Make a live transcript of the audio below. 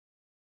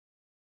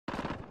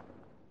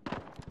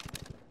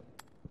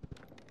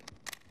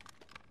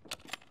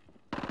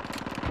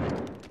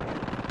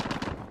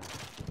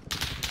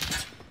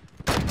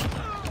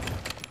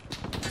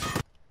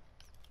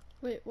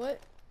What?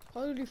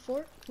 Call of Duty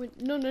 4? Wait,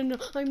 no, no, no.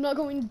 I'm not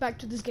going back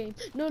to this game.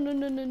 No, no,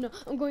 no, no, no.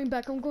 I'm going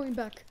back. I'm going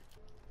back.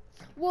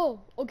 Whoa.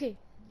 Okay.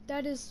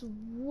 That is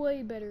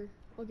way better.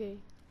 Okay.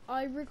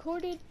 I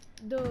recorded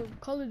the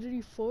Call of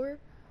Duty 4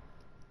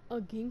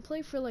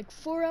 gameplay for like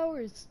 4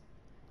 hours.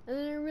 And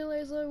then I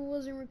realized I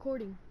wasn't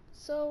recording.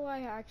 So I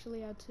actually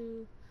had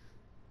to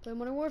play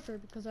Modern Warfare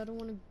because I don't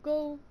want to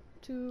go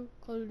to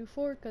Call of Duty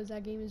 4 because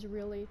that game is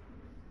really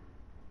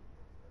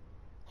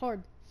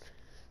hard.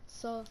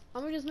 So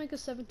I'm gonna just make a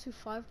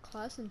 725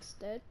 class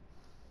instead.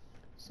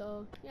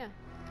 So yeah.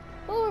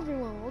 Hello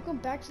everyone, welcome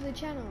back to the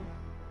channel.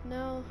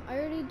 Now I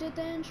already did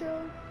the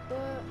intro,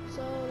 but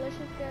so let's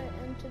just get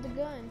into the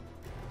gun.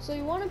 So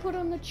you want to put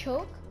on the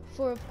choke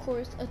for, of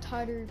course, a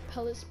tighter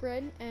pellet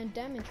spread and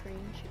damage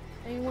range.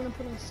 And you want to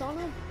put on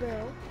Sawed-Off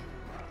Barrel,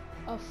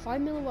 a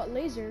 5mW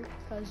laser,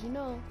 because you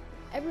know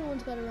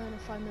everyone's got to run a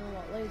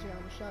 5mW laser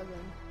on a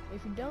shotgun.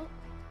 If you don't,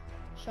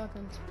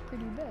 shotgun's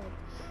pretty bad.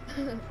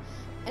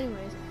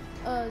 Anyways,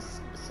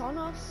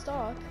 Sawed-Off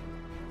Stock,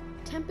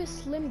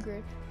 Tempest Slim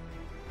Grip,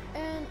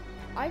 and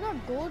I got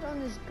gold on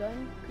this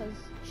gun because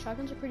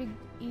shotguns are pretty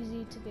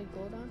easy to get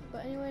gold on.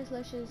 But anyways,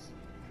 let's just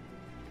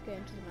get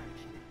into the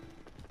match.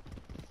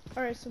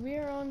 Alright, so we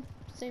are on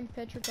St.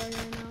 Petrified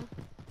right now,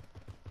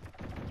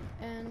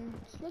 and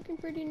it's looking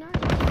pretty nice.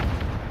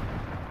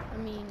 I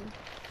mean,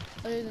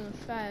 other than the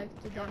fact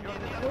that I'm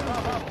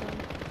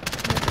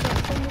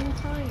so many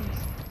times.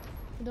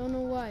 I don't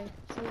know why.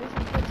 So let's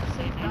just get to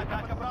safety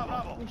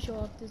and show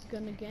off this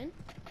gun again.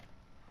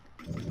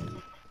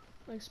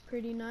 Looks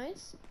pretty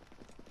nice.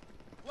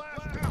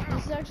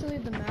 This is actually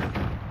the map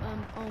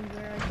on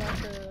where I got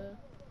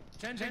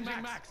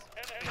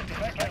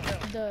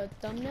the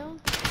thumbnail.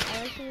 I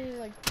actually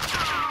like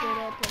put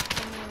up like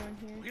somewhere around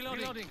here.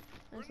 Reloading.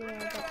 That's where I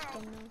got the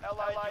thumbnail.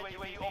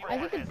 I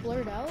think it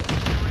blurred out, like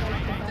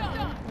the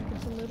background, like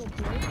it's a little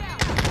blurred.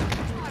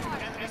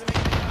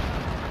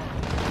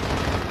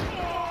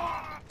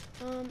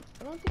 I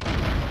don't think I can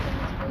get that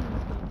much in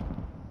this game.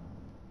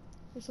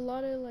 There's a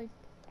lot of like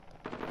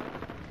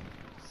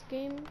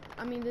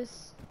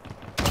this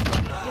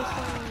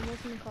what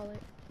can you call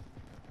it?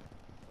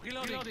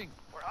 Reloading.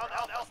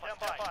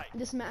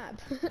 This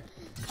map.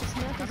 This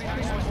map is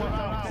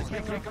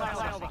pretty cool.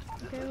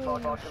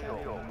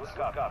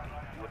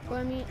 Well,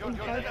 I mean, in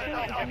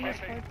hardpoint, if you use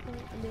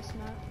hardpoint in this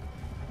map,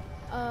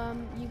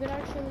 you could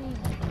actually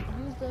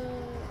use the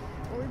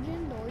Origin.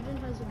 The Origin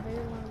has a very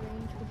long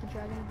range with the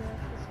Dragon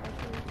Breath,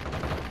 especially.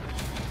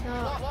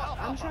 Now,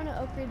 I'm trying to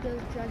upgrade the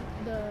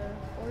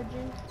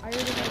Origin. I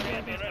already have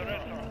Dragon's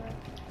Breath,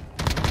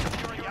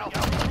 you know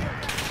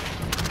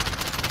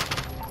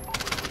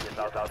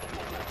that.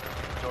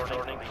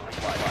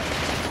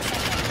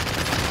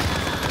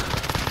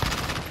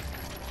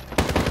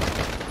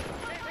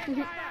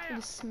 I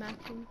just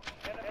smacked him.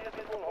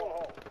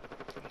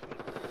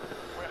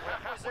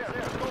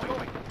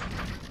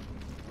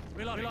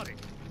 Reloading.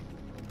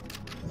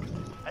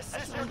 I'm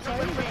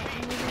sorry that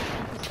I'm using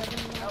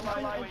MP7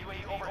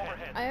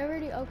 I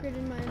already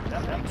upgraded my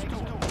MP7,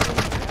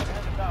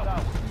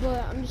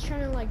 but I'm just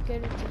trying to like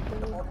get it to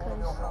gold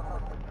because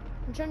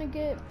I'm trying to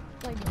get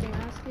like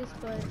Damascus,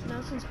 but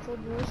now since Cold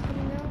War is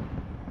coming out,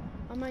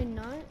 I might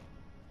not,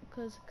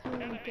 because I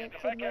kind of want to get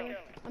Cold War.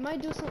 I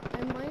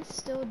might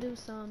still do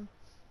some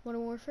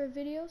Modern Warfare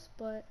videos,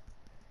 but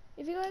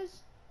if you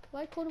guys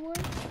like Cold War,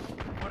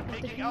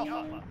 if the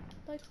community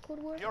likes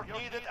Cold War, or just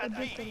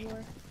Cold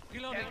War.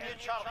 Reloading.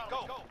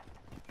 Go.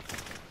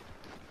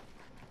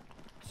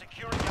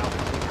 Securing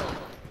Alpha.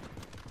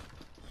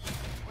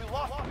 We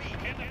lost B.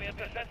 Enemy at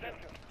the center.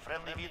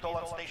 Friendly VTOL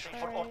on station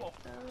for all.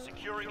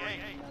 Securing A.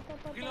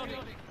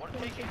 Reloading. We're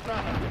taking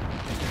Bravo.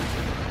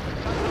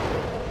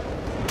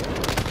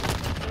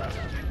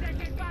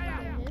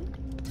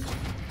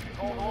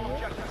 Hold all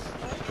objectives.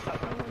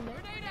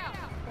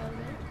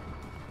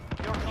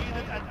 You're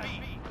needed at B.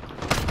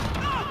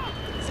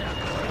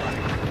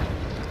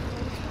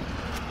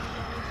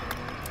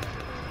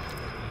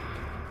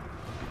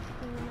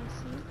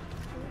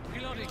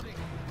 Reloading.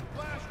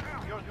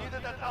 You're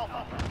needed at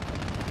Alpha.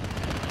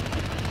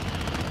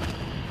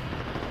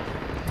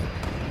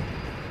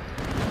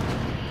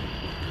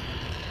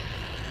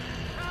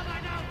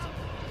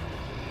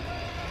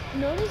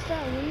 Notice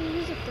that when you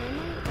use a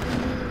thermite and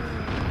you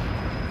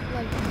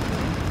like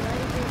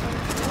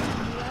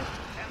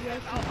you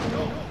actually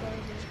go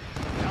farther.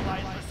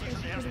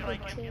 That's a pretty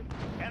good tip.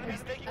 I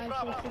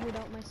actually figured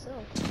out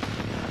myself.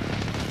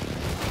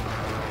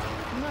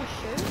 I'm not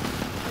sure.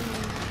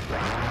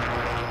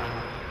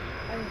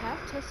 I have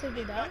tested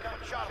it out.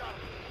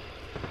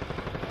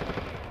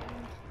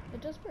 It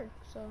does work,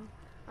 so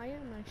I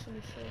am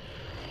actually sure.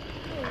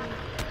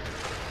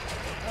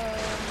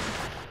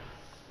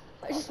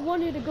 I just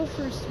wanted to go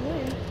for a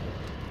swim.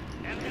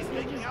 I just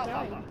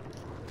died.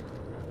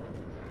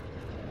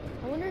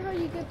 I wonder how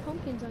you get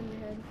pumpkins on your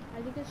head.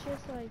 I think it's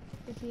just like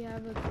if you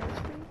have a kill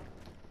streak.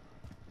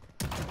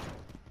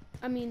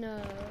 I mean,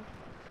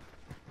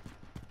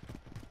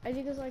 I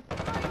think it's like,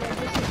 yeah,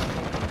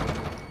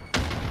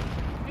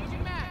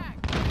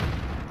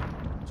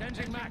 just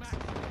Changing max.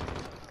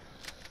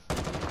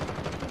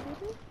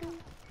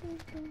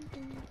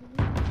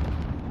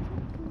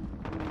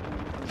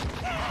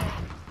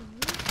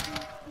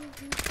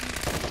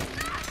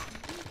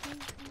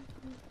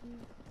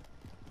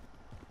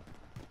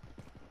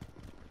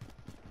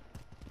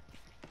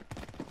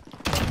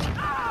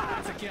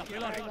 That's a kill. I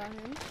Reloading. got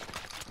him.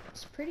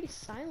 It's pretty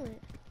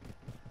silent.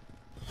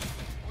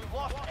 We've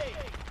lost A.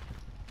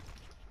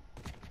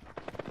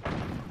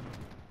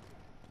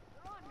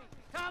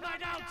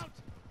 Termite out.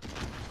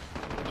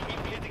 Keep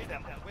hitting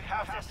them. We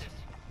have this.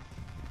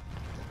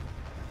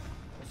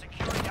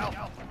 Securing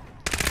Alpha.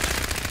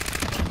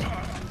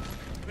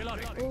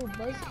 Reloading. Oh,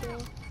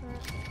 buzzkill.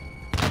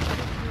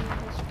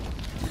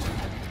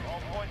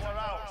 All points are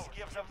ours.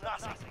 Give them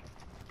nothing.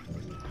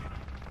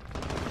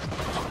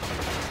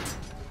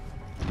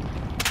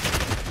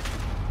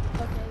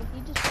 Okay, he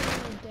just went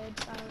in a dead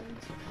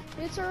silence.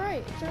 It's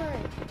alright, it's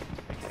alright.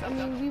 I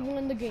mean, we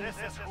won the game. This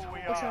is who we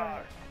It's are.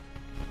 alright.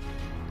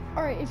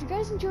 Alright, if you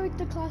guys enjoyed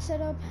the class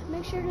setup,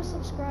 make sure to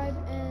subscribe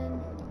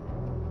and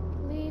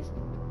leave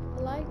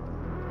a like.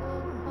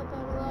 It'll help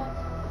out a lot.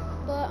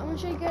 But I'm gonna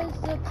show you guys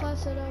the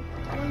class setup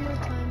one more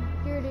time.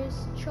 Here it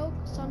is: choke,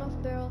 sawn off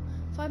barrel,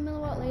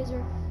 5mm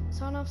laser,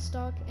 sawn off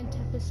stock, and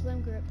Tempest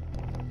slim grip.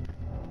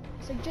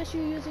 Suggest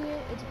you using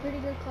it. It's a pretty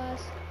good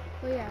class.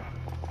 But yeah,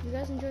 if you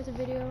guys enjoyed the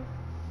video,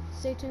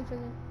 stay tuned for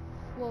the,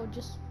 well,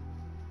 just,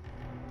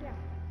 yeah.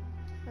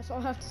 That's all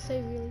I have to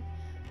say really.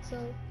 So,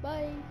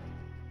 bye.